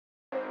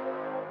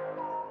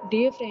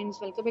Dear friends,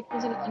 welcome back to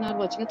the channel and are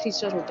watching a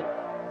 3-star hotel.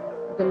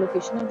 The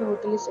location of the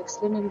hotel is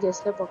excellent and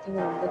guests love walking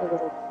around the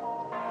neighborhood.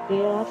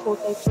 There are 4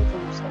 types of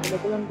rooms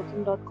available on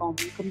booking.com.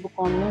 You can book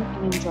online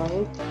and enjoy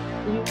it.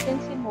 You can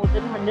see more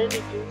than 100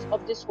 reviews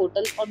of this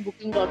hotel on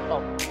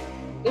booking.com.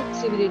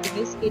 Its review rating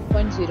is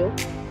 8.0,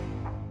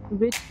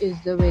 which is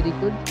the very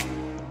good.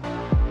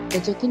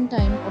 The check-in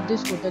time of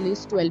this hotel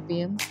is 12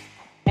 p.m.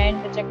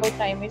 and the checkout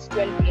time is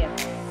 12 p.m.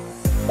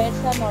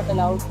 Pets are not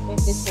allowed in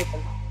this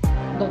hotel.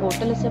 The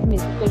hotel accepts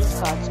major credit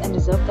cards and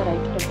reserves the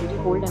right to temporarily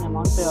hold an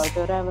amount prior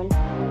to arrival.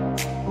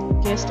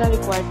 Guests are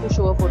required to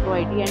show a photo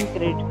ID and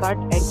credit card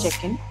at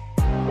check-in.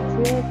 If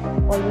you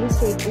have already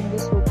stayed in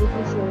this hotel,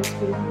 please share your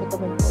experience in the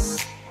comment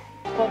box.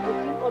 For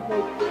booking or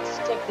more details,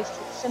 check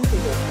description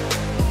below.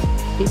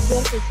 If you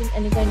are facing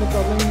any kind of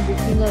problem in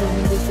booking or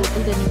rooming this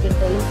hotel, then you can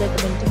tell us by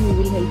commenting. We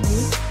will help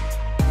you.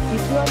 If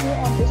you are new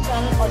on this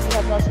channel or you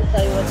have not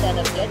subscribed our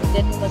channel yet,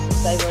 then you must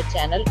subscribe our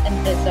channel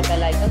and press the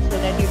bell icon so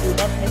that you do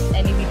not miss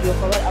any video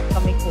of our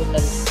upcoming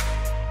hotels.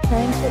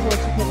 Thanks for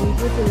watching the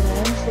video till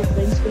now. So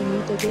friends, will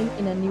meet again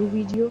in a new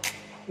video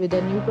with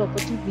a new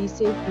property. Be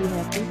safe, be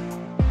happy.